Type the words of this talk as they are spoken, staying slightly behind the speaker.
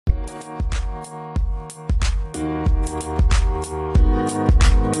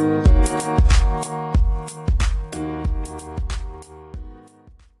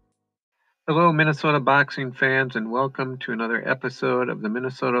Hello, Minnesota boxing fans, and welcome to another episode of the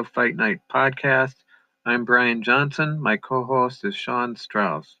Minnesota Fight Night podcast. I'm Brian Johnson. My co-host is Sean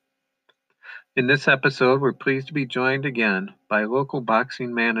Strauss. In this episode, we're pleased to be joined again by local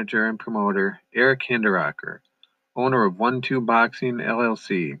boxing manager and promoter Eric Hinderaker, owner of One-Two Boxing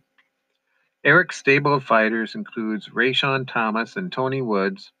LLC. Eric's stable of fighters includes Rayshawn Thomas and Tony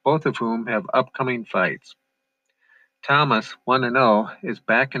Woods, both of whom have upcoming fights. Thomas, 1-0, is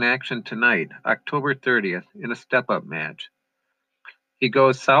back in action tonight, October 30th, in a step-up match. He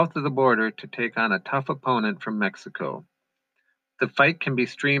goes south of the border to take on a tough opponent from Mexico. The fight can be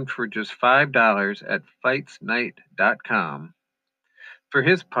streamed for just $5 at fightsnight.com. For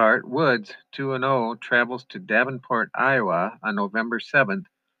his part, Woods, 2-0, travels to Davenport, Iowa on November 7th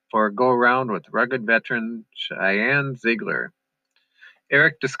for a go-round with rugged veteran Cheyenne Ziegler.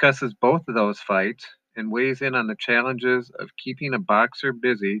 Eric discusses both of those fights and weighs in on the challenges of keeping a boxer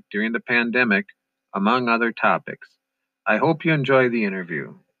busy during the pandemic, among other topics. I hope you enjoy the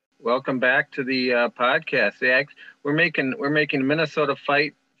interview. Welcome back to the podcast. We're making Minnesota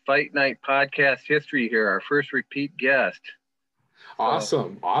Fight Night podcast history here. Our first repeat guest.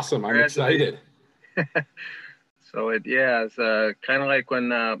 Awesome! I'm excited. So it's kind of like when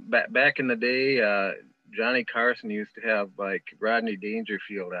back in the day, Johnny Carson used to have like Rodney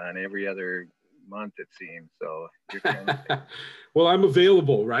Dangerfield on every other month, it seems. So you're kind of well, I'm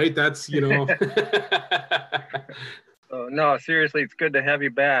available, right? That's So, no, seriously, it's good to have you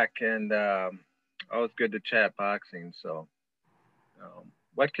back, and always good to chat boxing. So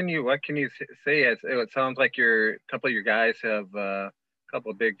what can you say? It sounds like a couple of your guys have a couple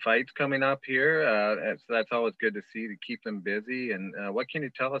of big fights coming up here, so that's always good to see, to keep them busy. And what can you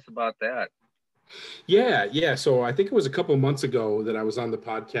tell us about that? Yeah. So I think it was a couple of months ago that I was on the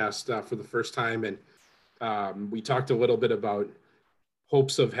podcast for the first time, and we talked a little bit about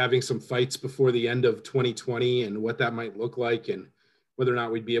hopes of having some fights before the end of 2020 and what that might look like, and whether or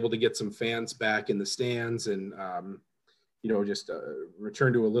not we'd be able to get some fans back in the stands and, just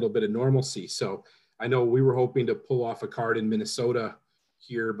return to a little bit of normalcy. So I know we were hoping to pull off a card in Minnesota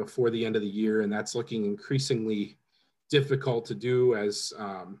here before the end of the year, and that's looking increasingly difficult to do as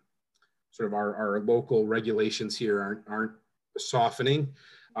sort of our local regulations here aren't softening,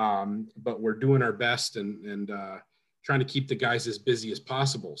 but we're doing our best and trying to keep the guys as busy as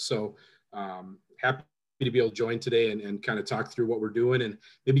possible. So happy to be able to join today and kind of talk through what we're doing, and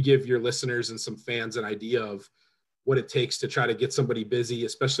maybe give your listeners and some fans an idea of what it takes to try to get somebody busy,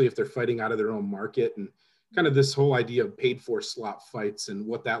 especially if they're fighting out of their own market, and kind of this whole idea of paid for slot fights and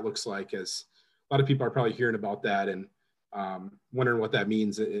what that looks like, as a lot of people are probably hearing about that and wondering what that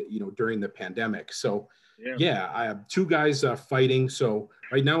means, during the pandemic. So yeah, I have two guys fighting. So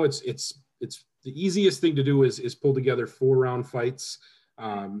right now it's the easiest thing to do is pull together 4-round fights.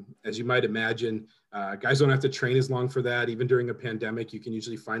 As you might imagine, guys don't have to train as long for that. Even during a pandemic, you can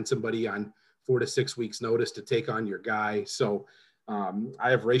usually find somebody on 4 to 6 weeks notice to take on your guy. So I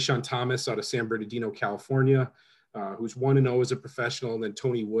have Rayshawn Thomas out of San Bernardino, California, who's 1-0 as a professional, and then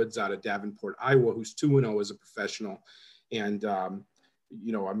Tony Woods out of Davenport, Iowa, who's 2-0 as a professional. And I'm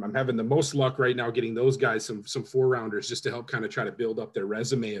having the most luck right now getting those guys some 4-rounders just to help kind of try to build up their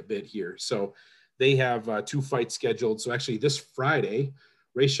resume a bit here. So they have 2 fights scheduled. So actually this Friday,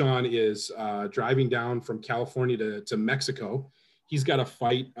 Rayshawn is driving down from California to Mexico. He's got a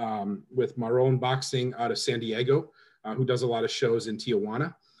fight with Marron Boxing out of San Diego, who does a lot of shows in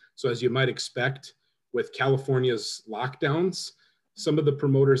Tijuana. So as you might expect, with California's lockdowns, some of the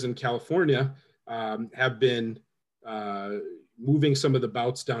promoters in California have been moving some of the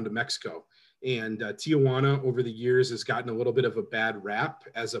bouts down to Mexico. And Tijuana over the years has gotten a little bit of a bad rap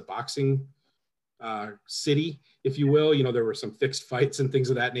as a boxing city, if you will. There were some fixed fights and things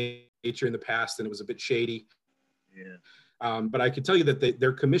of that nature in the past, and it was a bit shady. Yeah. But I can tell you that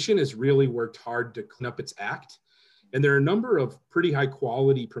their commission has really worked hard to clean up its act. And there are a number of pretty high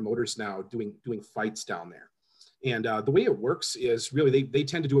quality promoters now doing fights down there. And the way it works is really they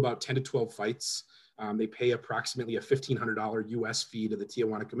tend to do about 10 to 12 fights. They pay approximately a $1,500 US fee to the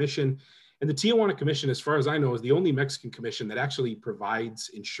Tijuana Commission. And the Tijuana Commission, as far as I know, is the only Mexican commission that actually provides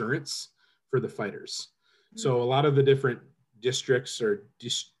insurance for the fighters. So a lot of the different districts or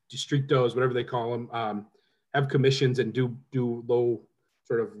distritos, whatever they call them, have commissions and do low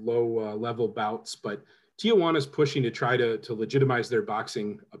level bouts. But Tijuana is pushing to try to legitimize their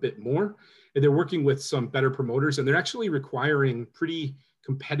boxing a bit more. And they're working with some better promoters, and they're actually requiring pretty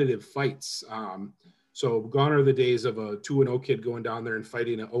competitive fights. So gone are the days of a 2-0 kid going down there and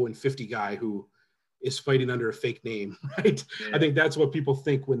fighting an 0-50 guy who is fighting under a fake name, right? Yeah. I think that's what people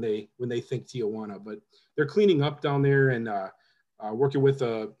think when they think Tijuana, but they're cleaning up down there and working with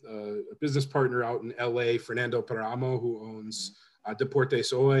a business partner out in LA, Fernando Paramo, who owns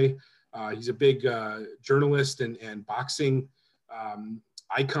Deportes Hoy. He's a big journalist and boxing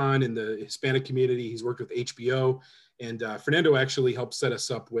icon in the Hispanic community. He's worked with HBO, and Fernando actually helped set us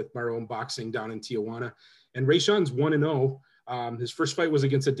up with One-Two Boxing down in Tijuana. And Rayshon's 1-0. His first fight was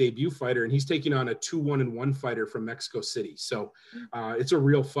against a debut fighter, and he's taking on a 2-1-1 fighter from Mexico City. So it's a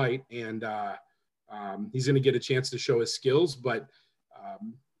real fight, and he's going to get a chance to show his skills. But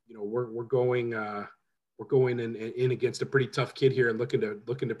we're going in against a pretty tough kid here, and looking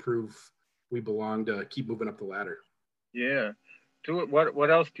to prove we belong to keep moving up the ladder. Yeah.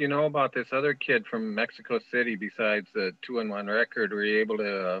 What else do you know about this other kid from Mexico City besides the 2-1 record? Were you able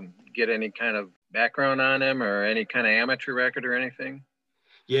to get any kind of background on him or any kind of amateur record or anything?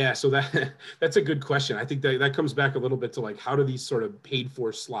 Yeah, so that's a good question. I think that comes back a little bit to like, how do these sort of paid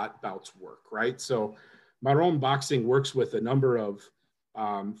for slot bouts work, right? So One-Two Boxing works with a number of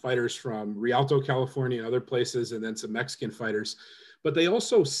fighters from Rialto, California, and other places, and then some Mexican fighters. But they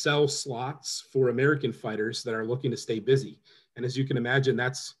also sell slots for American fighters that are looking to stay busy. And as you can imagine,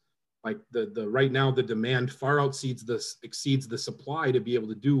 that's like the right now the demand far exceeds the supply to be able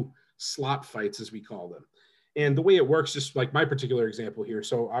to do slot fights, as we call them. And the way it works, just like my particular example here.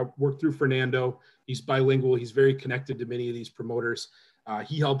 So I work through Fernando. He's bilingual. He's very connected to many of these promoters.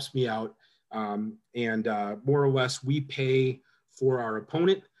 He helps me out. And more or less, we pay for our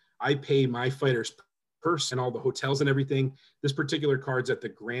opponent. I pay my fighters purse and all the hotels and everything. This particular card's at the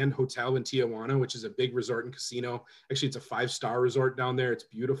Grand Hotel in Tijuana, which is a big resort and casino. Actually, it's a 5-star resort down there. It's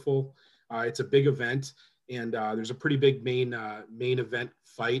beautiful. It's a big event. And there's a pretty big main event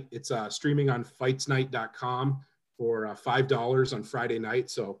fight. It's streaming on fightsnight.com for $5 on Friday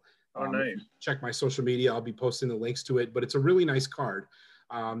night. So nice. Check my social media. I'll be posting the links to it, but it's a really nice card.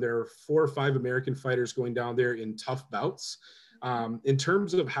 There are 4 or 5 American fighters going down there in tough bouts. In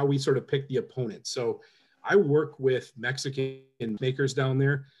terms of how we sort of pick the opponent. So I work with Mexican makers down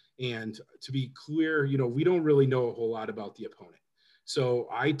there. And to be clear, we don't really know a whole lot about the opponent. So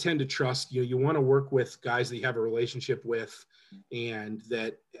I tend to trust, you want to work with guys that you have a relationship with and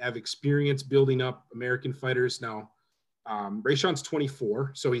that have experience building up American fighters. Now, Rayshon's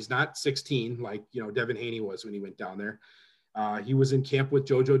 24, so he's not 16 like, Devin Haney was when he went down there. He was in camp with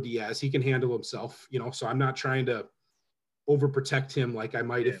Jojo Diaz. He can handle himself, so I'm not trying to overprotect him like I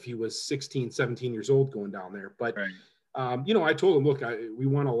might if he was 16, 17 years old going down there. But, right. I told him, look, we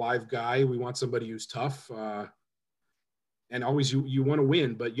want a live guy. We want somebody who's tough. And always you want to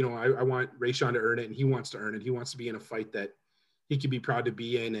win, but, I want Rayshon to earn it, and he wants to earn it. He wants to be in a fight that he can be proud to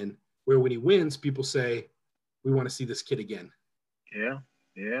be in, and where when he wins, people say, we want to see this kid again. Yeah.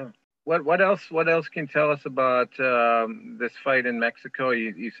 Yeah. What else can you tell us about this fight in Mexico?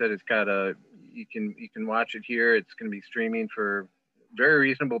 You said it's got you can watch it here. It's going to be streaming for very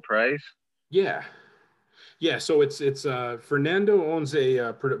reasonable price. Yeah. So it's Fernando owns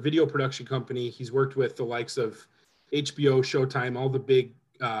a video production company. He's worked with the likes of HBO, Showtime, all the big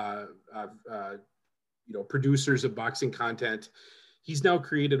producers of boxing content. He's now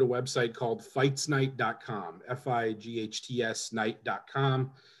created a website called fightsnight.com, FIGHTS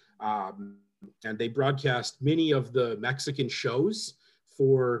night.com. And they broadcast many of the Mexican shows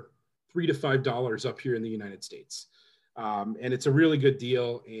for $3 to $5 up here in the United States. And it's a really good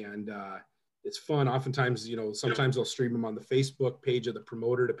deal. And it's fun. Oftentimes, sometimes they'll stream them on the Facebook page of the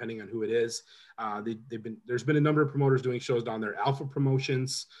promoter, depending on who it is. There's been a number of promoters doing shows down there, Alpha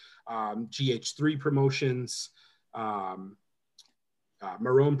Promotions, GH3 Promotions,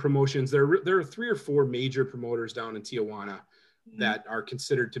 Marone Promotions. There are 3 or 4 major promoters down in Tijuana that are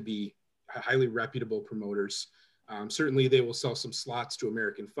considered to be highly reputable promoters. Certainly, they will sell some slots to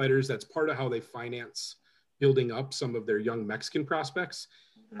American fighters. That's part of how they finance building up some of their young Mexican prospects.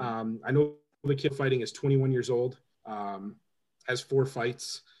 I know the kid fighting is 21 years old, has 4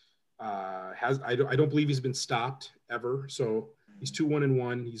 fights. I don't believe he's been stopped ever. So he's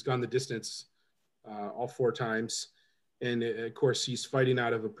 2-1-1. He's gone the distance all 4 times. And of course, he's fighting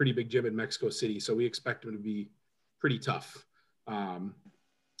out of a pretty big gym in Mexico City. So we expect him to be pretty tough.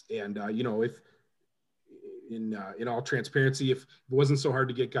 If in all transparency, if it wasn't so hard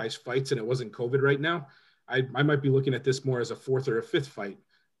to get guys fights and it wasn't COVID right now, I might be looking at this more as a 4th or a 5th fight.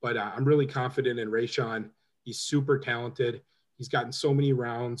 But I'm really confident in Rayshon. He's super talented. He's gotten so many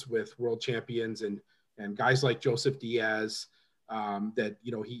rounds with world champions and guys like Joseph Diaz that,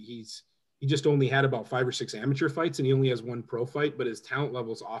 he just only had about 5 or 6 amateur fights, and he only has 1 pro fight, but his talent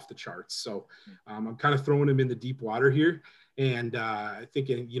level's off the charts. So I'm kind of throwing him in the deep water here. And I think,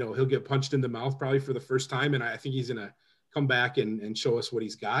 he'll get punched in the mouth probably for the first time. And I think he's going to come back and show us what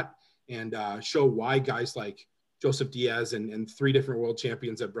he's got, and show why guys like Joseph Diaz and 3 different world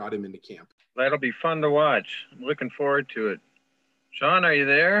champions have brought him into camp. That'll be fun to watch. I'm looking forward to it. Sean, are you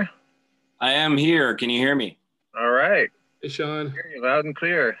there? I am here. Can you hear me? All right. Hey, Sean. I hear you loud and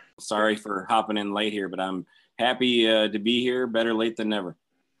clear. Sorry for hopping in late here, but I'm happy to be here. Better late than never.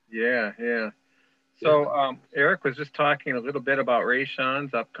 Yeah. So Eric was just talking a little bit about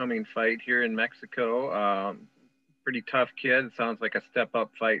Rayshawn's upcoming fight here in Mexico. Pretty tough kid. It sounds like a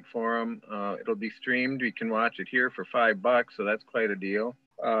step-up fight for him. It'll be streamed. We can watch it here for $5, so that's quite a deal.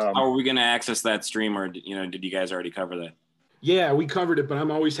 How are we going to access that stream, or did you guys already cover that? Yeah, we covered it, but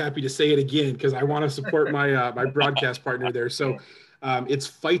I'm always happy to say it again because I want to support my my broadcast partner there. So it's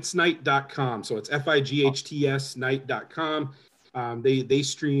fightsnight.com. So it's FIGHTS night.com. They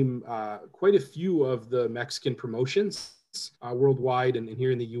stream quite a few of the Mexican promotions worldwide and here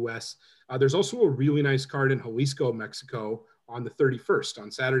in the U.S. There's also a really nice card in Jalisco, Mexico on the 31st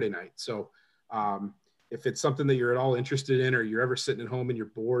on Saturday night. So if it's something that you're at all interested in, or you're ever sitting at home and you're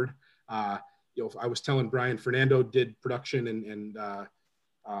bored, I was telling Brian, Fernando did production and a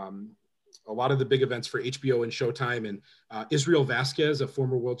lot of the big events for HBO and Showtime, and Israel Vasquez, a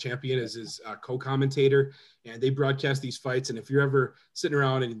former world champion, is his co-commentator, and they broadcast these fights. And if you're ever sitting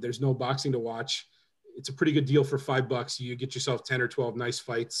around and there's no boxing to watch, it's a pretty good deal for $5. You get yourself 10 or 12 nice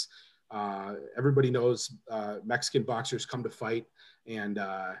fights. Everybody knows Mexican boxers come to fight, and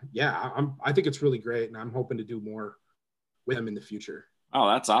I think it's really great, and I'm hoping to do more with them in the future. Oh,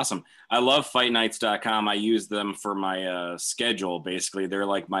 that's awesome. I love fightnights.com. I use them for my schedule. Basically, they're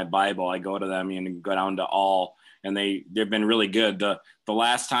like my Bible. I go to them and go down to all, and they've been really good. The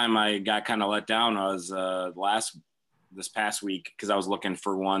last time I got kind of let down was this past week, because I was looking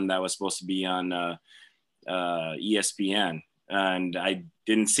for one that was supposed to be on ESPN, and I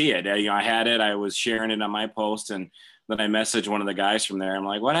didn't see it. I had it. I was sharing it on my post, and then I messaged one of the guys from there. I'm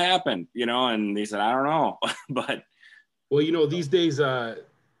like, "What happened?" And they said, "I don't know," but. Well, these days, Dan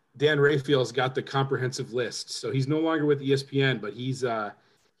Rayfield's got the comprehensive list, so he's no longer with ESPN, but he's we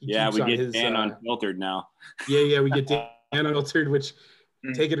get Dan Unfiltered now. Yeah, we get Dan Unfiltered, which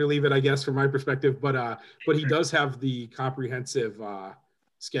take it or leave it, I guess, from my perspective. But he does have the comprehensive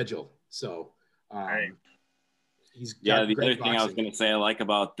schedule. So he's got the other boxing. thing I was going to say I like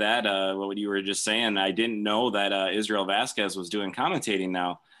about that, what you were just saying, I didn't know that Israel Vasquez was doing commentating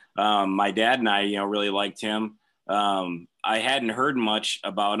now. My dad and I, really liked him. I hadn't heard much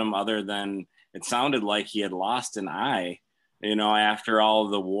about him other than it sounded like he had lost an eye, after all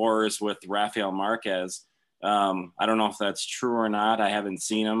the wars with Rafael Marquez. I don't know if that's true or not. I haven't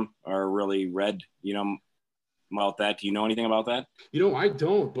seen him or really read, about that. Do you know anything about that? I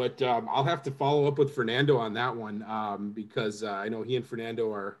don't, but I'll have to follow up with Fernando on that one because I know he and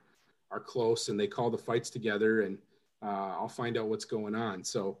Fernando are close, and they call the fights together, and I'll find out what's going on.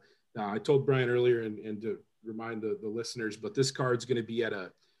 So I told Brian earlier and to remind the listeners, but this card's going to be at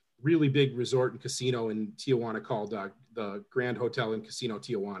a really big resort and casino in Tijuana called the Grand Hotel and Casino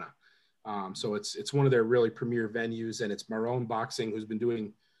Tijuana. So it's one of their really premier venues, and it's Marron Boxing, who's been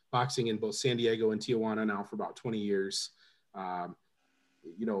doing boxing in both San Diego and Tijuana now for about 20 years. When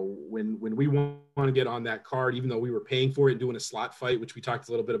we want to get on that card, even though we were paying for it and doing a slot fight, which we talked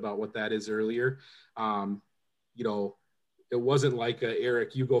a little bit about what that is earlier, it wasn't like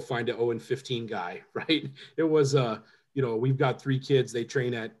Eric, you go find an 0-15 guy, right? It was, we've got 3 kids. They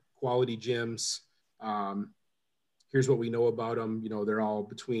train at quality gyms. Here's what we know about them. They're all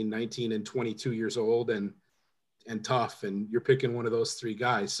between 19 and 22 years old and tough. And you're picking one of those 3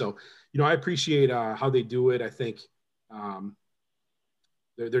 guys. So, I appreciate how they do it. I think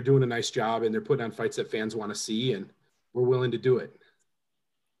they're doing a nice job, and they're putting on fights that fans want to see, and we're willing to do it.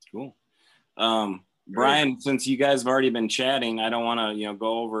 Cool. Brian, since you guys have already been chatting, I don't want to,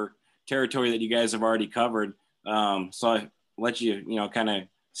 go over territory that you guys have already covered. So I let you, kind of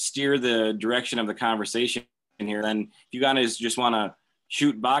steer the direction of the conversation here. Then if you guys just want to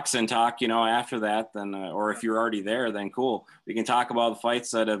shoot boxing talk, after that, then, or if you're already there, then cool. We can talk about the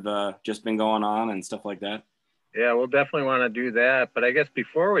fights that have just been going on and stuff like that. Yeah, we'll definitely want to do that. But I guess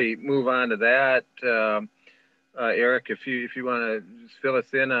before we move on to that, Eric, if you want to just fill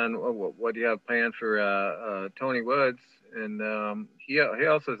us in on what you have planned for Tony Woods, and he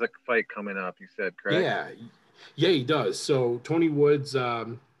also has a fight coming up, you said, correct? Yeah, he does. So Tony Woods,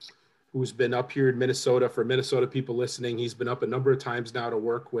 who's been up here in Minnesota, for Minnesota people listening, he's been up a number of times now to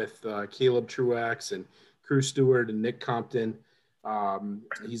work with Caleb Truax and Crew Stewart and Nick Compton.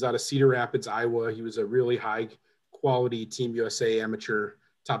 He's out of Cedar Rapids, Iowa. He was a really high quality Team USA amateur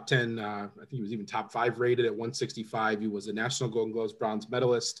top 10. I think he was even top 5 rated at 165. He was a National Golden Gloves bronze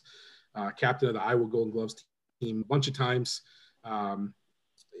medalist, captain of the Iowa Golden Gloves team a bunch of times. And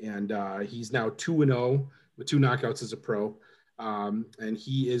he's now 2-0 with 2 knockouts as a pro. And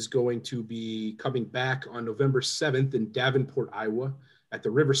he is going to be coming back on November 7th in Davenport, Iowa at the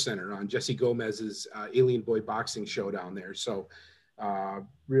River Center on Jesse Gomez's Alien Boy boxing show down there. So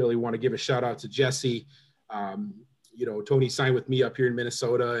really want to give a shout out to Jesse. Tony signed with me up here in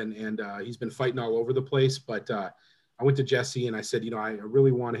Minnesota, and he's been fighting all over the place. But I went to Jesse and I said, I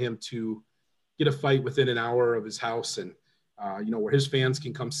really want him to get a fight within an hour of his house, and where his fans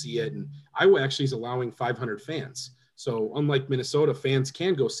can come see it. And Iowa actually is allowing 500 fans. So unlike Minnesota, fans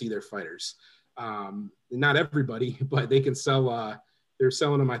can go see their fighters. Not everybody, but they can sell. They're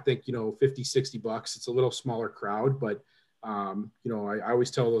selling them, I think, $50, $60. It's a little smaller crowd, but I always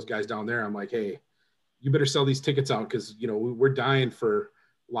tell those guys down there, I'm like, hey, you better sell these tickets out because we're dying for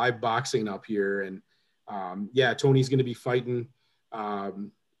live boxing up here. And Tony's going to be fighting.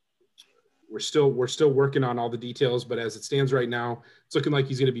 We're still working on all the details, but as it stands right now, it's looking like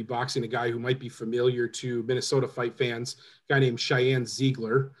he's going to be boxing a guy who might be familiar to Minnesota fight fans, a guy named Cheyenne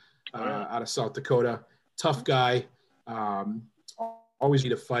Ziegler out of South Dakota. Tough guy, always need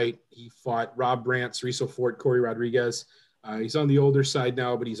to fight. He fought Rob Brandt, Ceriso Fort, Corey Rodriguez. He's on the older side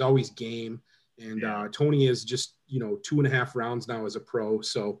now, but he's always game. And Tony is just 2.5 rounds now as a pro,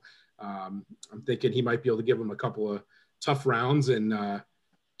 so I'm thinking he might be able to give him a couple of tough rounds and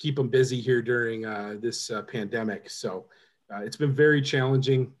keep them busy here during this pandemic. So it's been very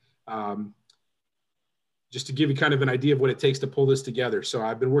challenging. Just to give you kind of an idea of what it takes to pull this together. So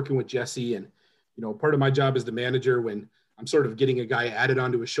I've been working with Jesse, and part of my job as the manager when I'm sort of getting a guy added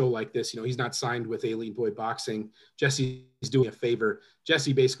onto a show like this, he's not signed with Alien Boy Boxing. Jesse's doing a favor.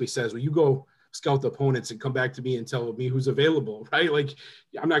 Jesse basically says, well, you go scout the opponents and come back to me and tell me who's available, right? Like,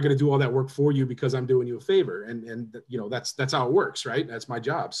 I'm not going to do all that work for you because I'm doing you a favor. And that's how it works, right? That's my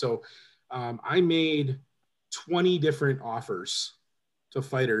job. So I made 20 different offers to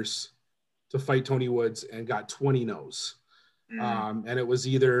fighters to fight Tony Woods and got 20 no's. And it was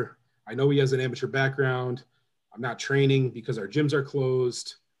either, I know he has an amateur background, I'm not training because our gyms are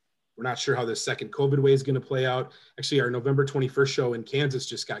closed, we're not sure how this second COVID wave is going to play out. Actually, our November 21st show in Kansas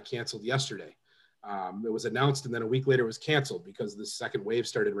just got canceled yesterday. It was announced, and then a week later it was canceled because the second wave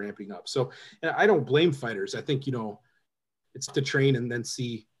started ramping up. So I don't blame fighters. I think, it's to train and then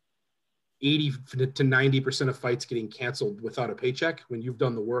see 80 to 90% of fights getting canceled without a paycheck when you've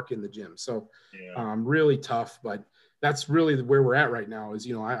done the work in the gym. So really tough, but that's really where we're at right now is,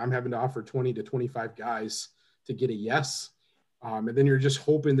 I'm having to offer 20 to 25 guys to get a yes. And then you're just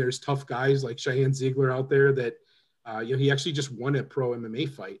hoping there's tough guys like Cheyenne Ziegler out there that, he actually just won a pro MMA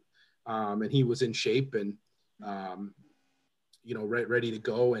fight. And he was in shape and, ready to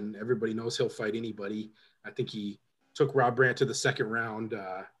go. And everybody knows he'll fight anybody. I think he took Rob Brandt to the second round.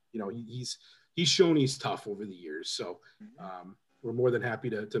 He's shown he's tough over the years. So we're more than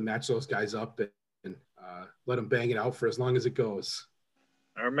happy to match those guys up and let them bang it out for as long as it goes.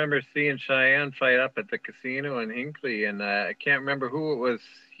 I remember seeing Cheyenne fight up at the casino in Hinckley, and I can't remember who it was.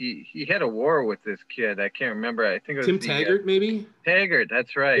 He had a war with this kid. I can't remember. I think it was Tim Taggart, maybe? Taggart,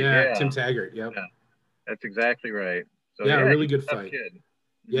 that's right. Yeah, Tim Taggart, yep. Yeah, that's exactly right. So, a really good fight. Kid.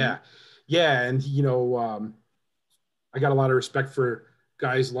 Yeah. And, I got a lot of respect for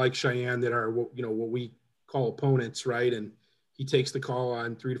guys like Cheyenne that are, what we call opponents, right? And he takes the call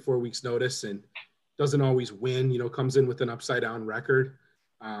on 3 to 4 weeks notice and doesn't always win, comes in with an upside down record.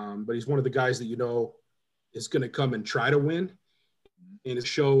 But he's one of the guys that, is going to come and try to win and to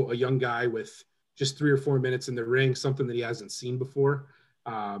show a young guy with just 3 or 4 minutes in the ring, something that he hasn't seen before.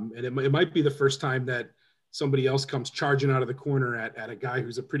 And it might be the first time that somebody else comes charging out of the corner at a guy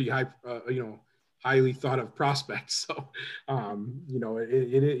who's a pretty high, highly thought of prospect. So,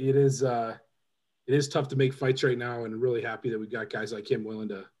 it is tough to make fights right now, and really happy that we've got guys like him willing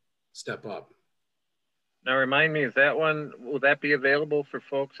to step up. Now, remind me, will that be available for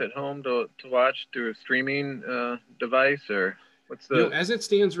folks at home to watch through a streaming device, or what's the? As it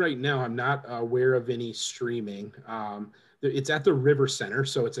stands right now, I'm not aware of any streaming. It's at the River Center,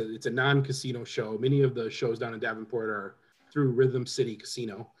 so it's a non-casino show. Many of the shows down in Davenport are through Rhythm City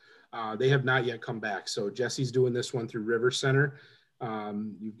Casino. They have not yet come back. So Jesse's doing this one through River Center.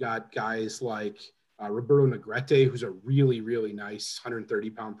 You've got guys like Roberto Negrete, who's a really, really nice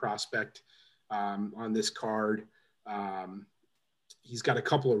 130-pound prospect on this card. He's got a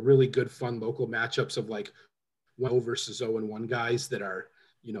couple of really good, fun local matchups of like 1 versus 0-1 guys that are,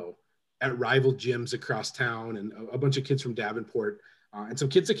 at rival gyms across town, and a bunch of kids from Davenport and some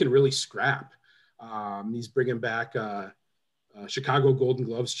kids that can really scrap. He's bringing back Chicago Golden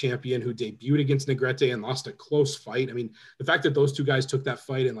Gloves champion who debuted against Negrete and lost a close fight. I mean, the fact that those two guys took that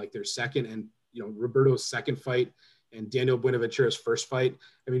fight in like their second and, Roberto's second fight and Daniel Buenaventura's first fight.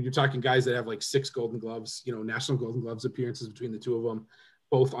 I mean, you're talking guys that have like 6 Golden Gloves, national Golden Gloves appearances between the two of them,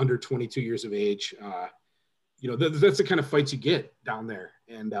 both under 22 years of age. That's the kind of fights you get down there,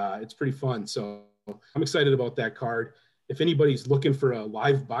 and it's pretty fun. So I'm excited about that card. If anybody's looking for a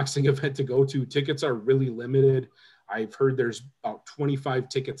live boxing event to go to, tickets are really limited. I've heard there's about 25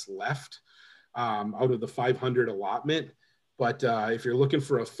 tickets left out of the 500 allotment. But if you're looking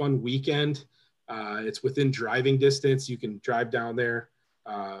for a fun weekend, it's within driving distance. You can drive down there,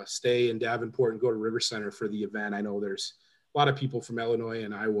 stay in Davenport, and go to River Center for the event. I know there's a lot of people from Illinois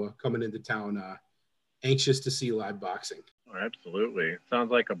and Iowa coming into town anxious to see live boxing. Oh, absolutely.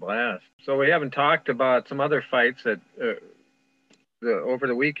 Sounds like a blast. So we haven't talked about some other fights that over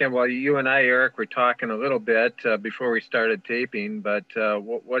the weekend. Well, you and I, Eric, were talking a little bit before we started taping, but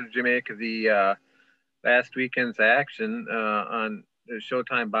what did you make of the last weekend's action on the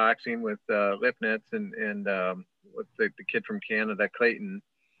Showtime Boxing with Lipnitz and with the kid from Canada, Clayton?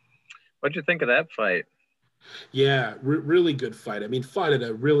 What'd you think of that fight? Yeah, really good fight. I mean, fought at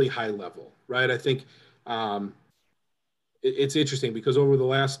a really high level, right? I think it's interesting because over the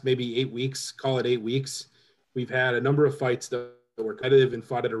last maybe 8 weeks, call it 8 weeks, we've had a number of fights that were competitive and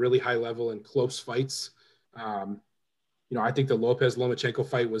fought at a really high level and close fights. I think the Lopez-Lomachenko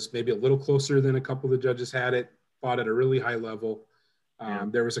fight was maybe a little closer than a couple of the judges had it, fought at a really high level.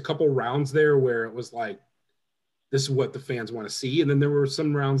 There was a couple rounds there where it was like, this is what the fans want to see. And then there were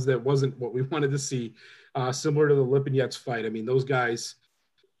some rounds that wasn't what we wanted to see, similar to the Lipinets fight. I mean, those guys,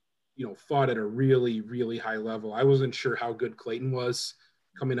 fought at a really, really high level. I wasn't sure how good Clayton was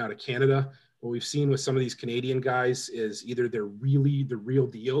coming out of Canada. What we've seen with some of these Canadian guys is either they're really the real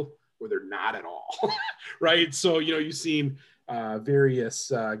deal or they're not at all, right? So, you've seen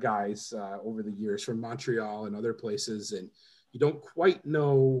various guys over the years from Montreal and other places, and you don't quite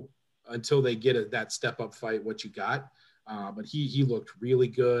know until they get that step-up fight what you got. But he looked really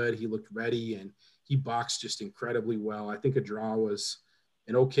good. He looked ready, and he boxed just incredibly well. I think a draw was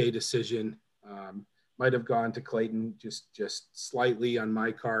an okay decision. Might have gone to Clayton just slightly on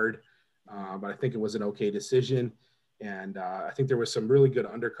my card, but I think it was an okay decision. And I think there was some really good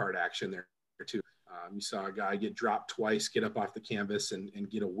undercard action there too. You saw a guy get dropped twice, get up off the canvas and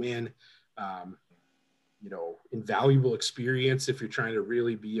get a win. Invaluable experience if you're trying to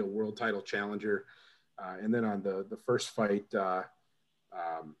really be a world title challenger. And then on the first fight, you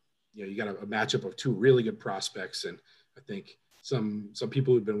got a matchup of 2 really good prospects. And I think some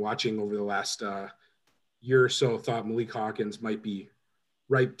people who've been watching over the last year or so thought Malik Hawkins might be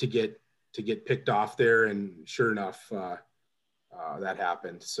ripe to get picked off there. And sure enough, that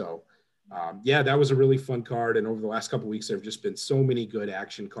happened. So that was a really fun card. And over the last couple of weeks, there have just been so many good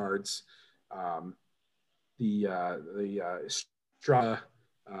action cards. The Estrada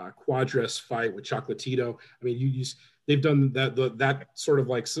Quadras fight with Chocolatito. I mean, they've done that sort of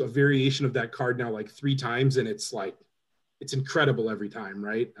like a variation of that card now like 3 times, and it's like it's incredible every time,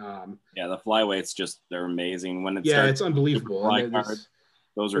 right? The flyweights they're amazing when it's unbelievable.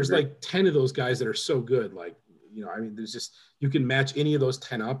 There's like 10 of those guys that are so good. Like, there's just, you can match any of those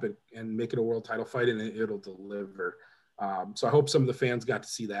 10 up and make it a world title fight and it'll deliver. So I hope some of the fans got to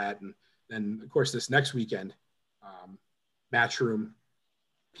see that. And then of course this next weekend, Matchroom,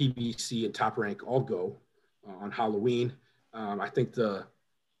 PBC and Top Rank all go on Halloween. I think the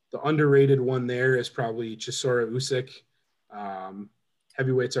underrated one there is probably Chisora Usyk.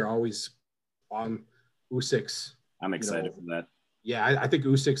 Heavyweights are always on Usyk's. I'm excited for that. Yeah, I think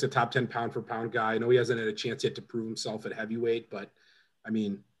Usyk's a top 10 pound for pound guy. I know he hasn't had a chance yet to prove himself at heavyweight, but I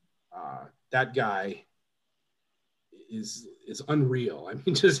mean, that guy is unreal. I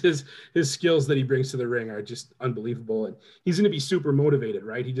mean, just his skills that he brings to the ring are just unbelievable. And he's going to be super motivated,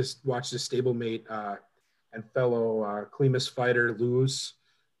 right? He just watched his stablemate and fellow Klimas fighter lose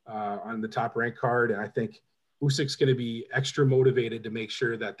on the Top Rank card. And I think Usyk's going to be extra motivated to make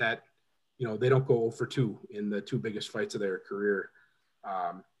sure that they don't go 0 for 2 in the 2 biggest fights of their career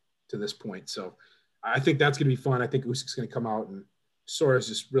to this point. So I think that's going to be fun. I think Usyk's going to come out, and Sora's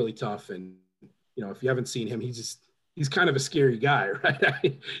just really tough. And, if you haven't seen him, he's kind of a scary guy,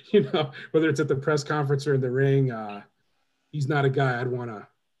 right? Whether it's at the press conference or in the ring, he's not a guy I'd want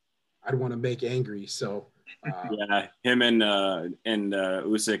to make angry. So him and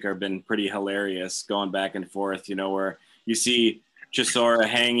Usyk have been pretty hilarious going back and forth, where you see Chisora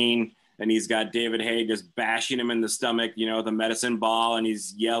hanging and he's got David Haye just bashing him in the stomach, with a medicine ball, and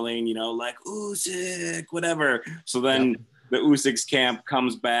he's yelling, like Usyk, whatever. So then the Usyk's camp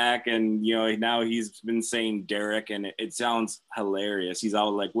comes back, and now he's been saying Derek, and it sounds hilarious. He's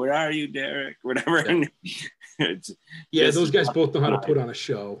all like, "Where are you, Derek?" Whatever. Yeah. Those guys both know how to put on a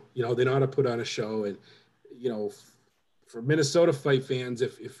show. They know how to put on a show, and for Minnesota fight fans,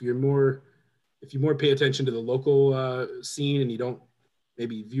 if you more pay attention to the local scene and you don't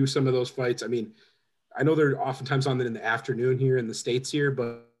maybe view some of those fights. I mean, I know they're oftentimes on in the afternoon here in the States here,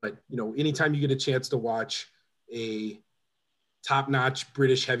 but anytime you get a chance to watch a top-notch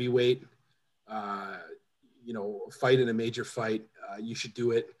British heavyweight, fight in a major fight, you should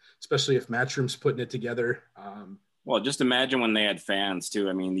do it, especially if Matchroom's putting it together. Well, just imagine when they had fans too.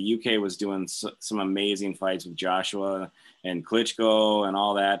 I mean, the UK was doing some amazing fights with Joshua and Klitschko and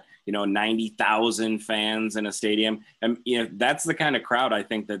all that. 90,000 fans in a stadium, and that's the kind of crowd I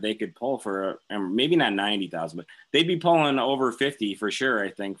think that they could pull for. Maybe not 90,000, but they'd be pulling over 50 for sure. I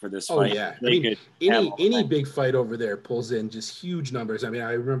think for this fight. Oh yeah, I mean, any big fight over there pulls in just huge numbers. I mean,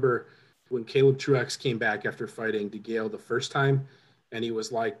 I remember when Caleb Truex came back after fighting DeGale the first time, and he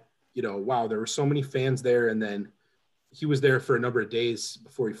was like, wow, there were so many fans there, and then he was there for a number of days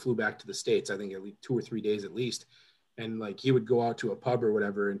before he flew back to the States. I think at least 2 or 3 days at least. And like, he would go out to a pub or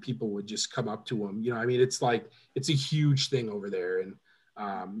whatever, and people would just come up to him. I mean, it's a huge thing over there. And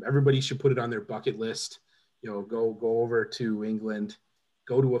everybody should put it on their bucket list. Go over to England,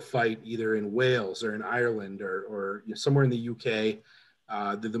 go to a fight either in Wales or in Ireland or somewhere in the UK.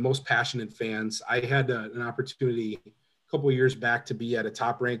 They're the most passionate fans. I had an opportunity a couple of years back to be at a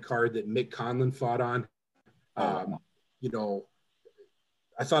top ranked card that Mick Conlon fought on.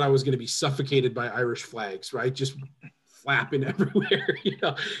 I thought I was going to be suffocated by Irish flags, right? Just flapping everywhere,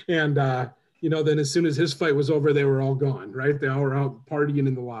 and, then as soon as his fight was over, they were all gone, right? They all were out partying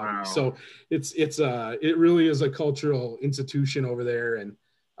in the lobby. Wow. So it really is a cultural institution over there, and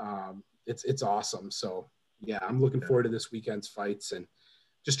it's awesome. So yeah, I'm looking forward to this weekend's fights, and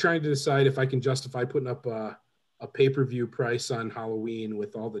just trying to decide if I can justify putting up a pay-per-view price on Halloween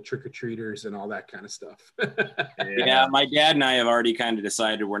with all the trick-or-treaters and all that kind of stuff. Yeah, my dad and I have already kind of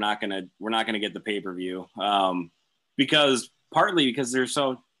decided we're not gonna get the pay-per-view, partly because there's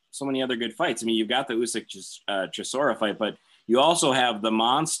so many other good fights. I mean, you've got the Usyk Chisora fight, but you also have the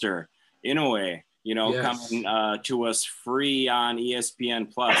monster Inoue, coming to us free on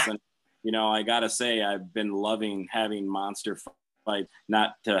ESPN Plus, and I gotta say, I've been loving having monster fight,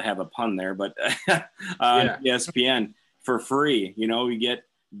 not to have a pun there, but on ESPN for free. We get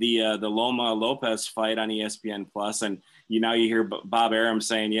the Loma Lopez fight on ESPN Plus, and you hear Bob Arum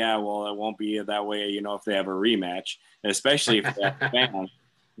saying, yeah, well, it won't be that way, if they have a rematch, especially if they have fans.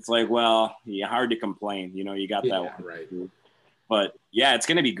 It's like, well, hard to complain. You got that one. Right. But yeah, it's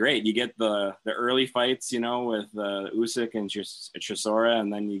going to be great. You get the early fights, with Usyk and Chisora,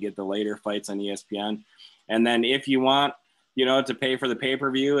 and then you get the later fights on ESPN. And then if you want, to pay for the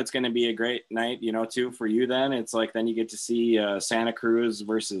pay-per-view, it's going to be a great night, too, for you. Then it's like, then you get to see Santa Cruz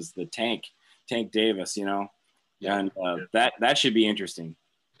versus the Tank Davis, and that should be interesting.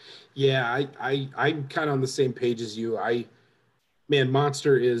 Yeah, I'm kind of on the same page as you.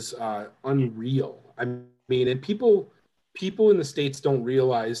 Monster is unreal. I mean, and people in the States don't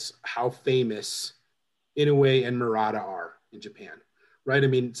realize how famous Inoue and Murata are in Japan, right? I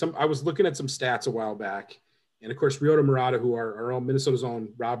mean, I was looking at some stats a while back, and of course, Ryota Murata, who our own Minnesota's own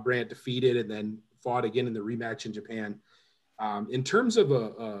Rob Brandt defeated and then fought again in the rematch in Japan. In terms of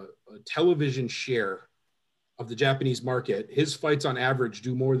a television share of the Japanese market, his fights on average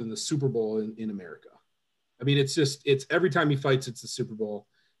do more than the Super Bowl in America. I mean, it's every time he fights, it's the Super Bowl.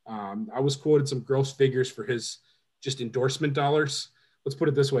 I was quoted some gross figures for his just endorsement dollars. Let's put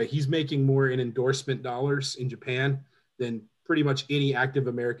it this way. He's making more in endorsement dollars in Japan than pretty much any active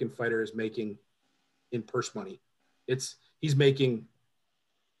American fighter is making in purse money. He's making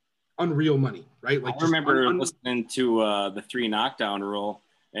unreal money, right? Like, I remember listening to the 3 knockdown rule,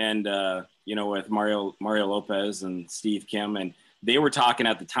 and with Mario Lopez and Steve Kim, and they were talking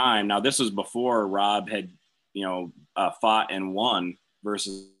at the time. Now, this was before Rob had fought and won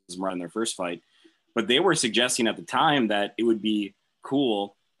versus Murata in their first fight, but they were suggesting at the time that it would be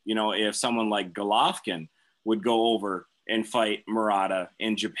cool, if someone like Golovkin would go over and fight Murata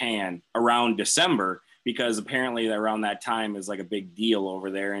in Japan around December, because apparently around that time is like a big deal over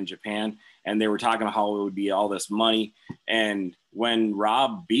there in Japan. And they were talking about how it would be all this money. And when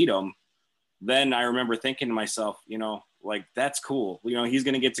Rob beat him, then I remember thinking to myself, like, that's cool. He's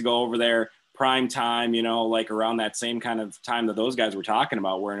going to get to go over there prime time, like around that same kind of time that those guys were talking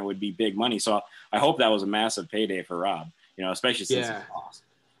about, where it would be big money. So I hope that was a massive payday for Rob, especially since he lost.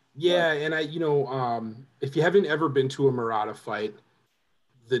 Yeah. But, and if you haven't ever been to a Murata fight,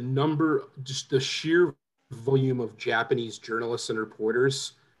 the sheer volume of Japanese journalists and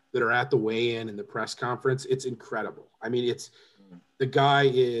reporters that are at the weigh-in and the press conference, it's incredible. I mean, the guy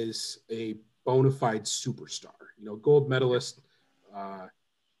is a bona fide superstar, gold medalist,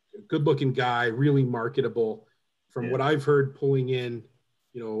 good-looking guy, really marketable. From what I've heard, pulling in,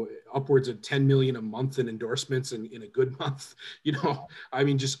 upwards of 10 million a month in endorsements in a good month. I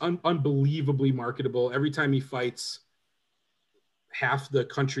mean, just unbelievably marketable. Every time he fights, half the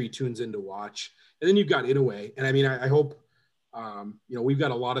country tunes in to watch. And then you've got Inoue. And I mean, I hope, we've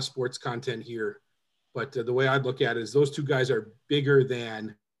got a lot of sports content here, but the way I'd look at it is those two guys are bigger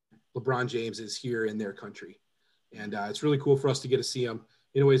than LeBron James is here in their country. And it's really cool for us to get to see him.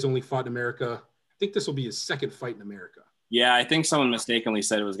 Inoue's only fought in America. I think this will be his second fight in America. Yeah, I think someone mistakenly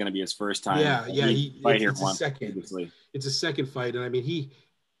said it was going to be his first time. Yeah, it's a second fight. And I mean,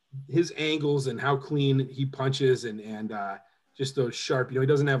 his angles and how clean he punches and just those sharp, he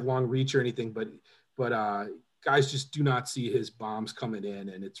doesn't have long reach or anything, but guys just do not see his bombs coming in,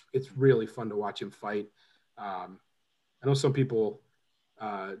 and it's really fun to watch him fight. I know some people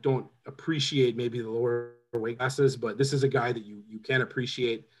don't appreciate maybe the lower weight classes, but this is a guy that you can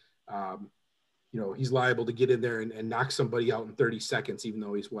appreciate. He's liable to get in there and knock somebody out in 30 seconds, even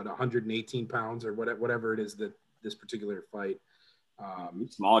though he's 118 pounds or whatever it is that this particular fight.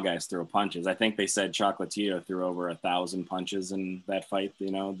 Small guys throw punches. I think they said Chocolatito threw over 1,000 punches in that fight,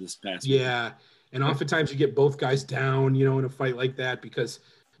 this past week. Yeah. And oftentimes you get both guys down, in a fight like that, because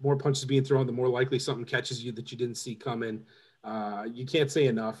more punches being thrown, the more likely something catches you that you didn't see coming. You can't say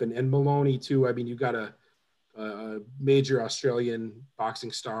enough. And Maloney too. I mean, you've got a major Australian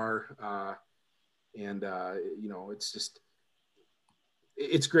boxing star. It's just,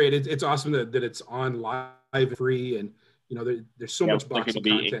 it's great. It's awesome that it's on live and free. And, there's so much boxing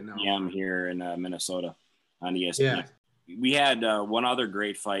content now. PM here in Minnesota on ESPN. Yeah. We had one other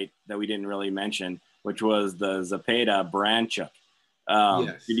great fight that we didn't really mention, which was the Zepeda Branchuk.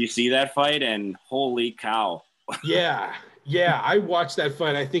 Yes. Did you see that fight? And holy cow. Yeah, I watched that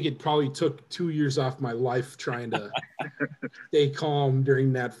fight. I think it probably took 2 years off my life trying to stay calm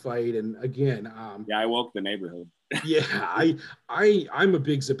during that fight. And again, I woke the neighborhood. Yeah, I'm a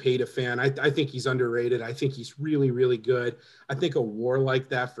big Zepeda fan. I think he's underrated. I think he's really, really good. I think a war like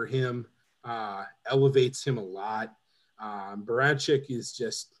that for him elevates him a lot. Baranchik is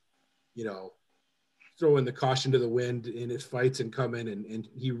just, throwing the caution to the wind in his fights and come in and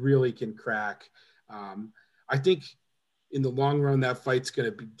he really can crack. I think in the long run, that fight's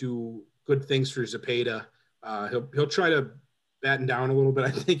going to do good things for Zepeda. He'll try to batten down a little bit, I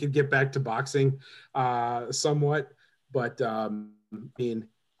think, and get back to boxing somewhat. But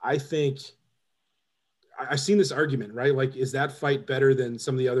I think I've seen this argument, right? Like, is that fight better than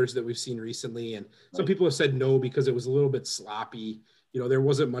some of the others that we've seen recently? And some people have said no, because it was a little bit sloppy. There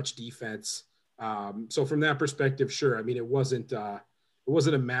wasn't much defense. So from that perspective, sure. I mean, it wasn't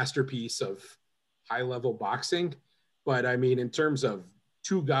a masterpiece of high level boxing, but I mean, in terms of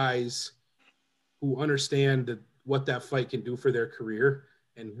two guys who understand what that fight can do for their career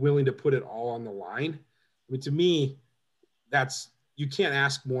and willing to put it all on the line. I mean, to me, you can't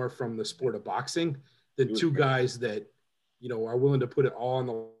ask more from the sport of boxing than two guys that, are willing to put it all on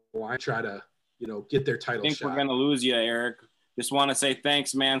the line, try to, get their title shot. I think we're going to lose you, Eric. Just want to say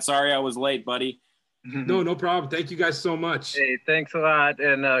thanks, man. Sorry I was late, buddy. No problem. Thank you guys so much. Hey, thanks a lot.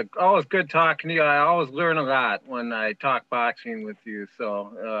 And always good talking to you. I always learn a lot when I talk boxing with you.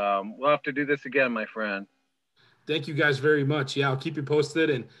 So we'll have to do this again, my friend. Thank you guys very much. Yeah, I'll keep you posted.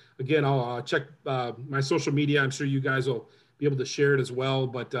 And again, I'll check my social media. I'm sure you guys will be able to share it as well.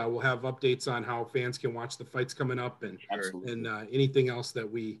 But we'll have updates on how fans can watch the fights coming up and anything else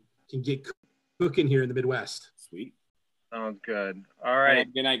that we can get cooking here in the Midwest. Sweet. Sounds good. All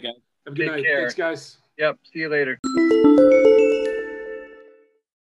right. Good night, guys. Have a good night. Thanks, guys. Yep. See you later.